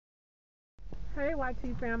Hey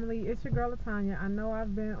YT family, it's your girl Latanya. I know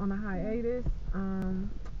I've been on a hiatus,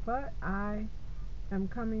 but I am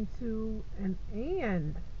coming to an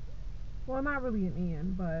end. Well, not really an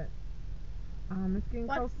end, but it's getting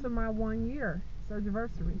close to my 1 year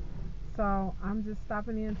surgerversary. So I'm just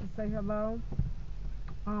stopping in to say hello.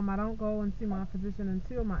 I don't go and see my physician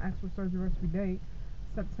until my actual surgerversary date,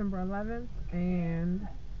 September 11th, and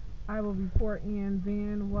I will report in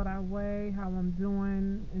then what I weigh, how I'm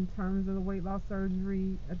doing in terms of the weight loss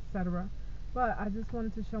surgery, etc. But I just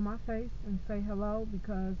wanted to show my face and say hello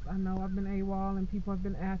because I know I've been AWOL and people have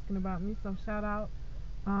been asking about me. So shout out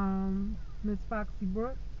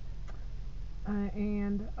msfoxxybrooks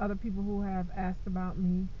and other people who have asked about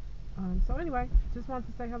me. So anyway, just wanted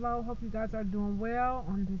to say hello. Hope you guys are doing well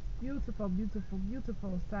on this beautiful, beautiful,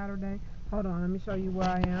 beautiful Saturday. Hold on, let me show you where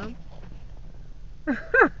I am.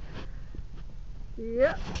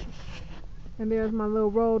 Yep. And there's my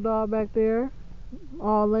little road dog back there,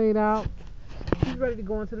 all laid out. He's ready to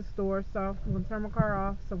go into the store, so I'm going to turn my car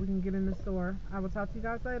off so we can get in the store. I will talk to you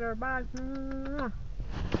guys later. Bye. Mwah.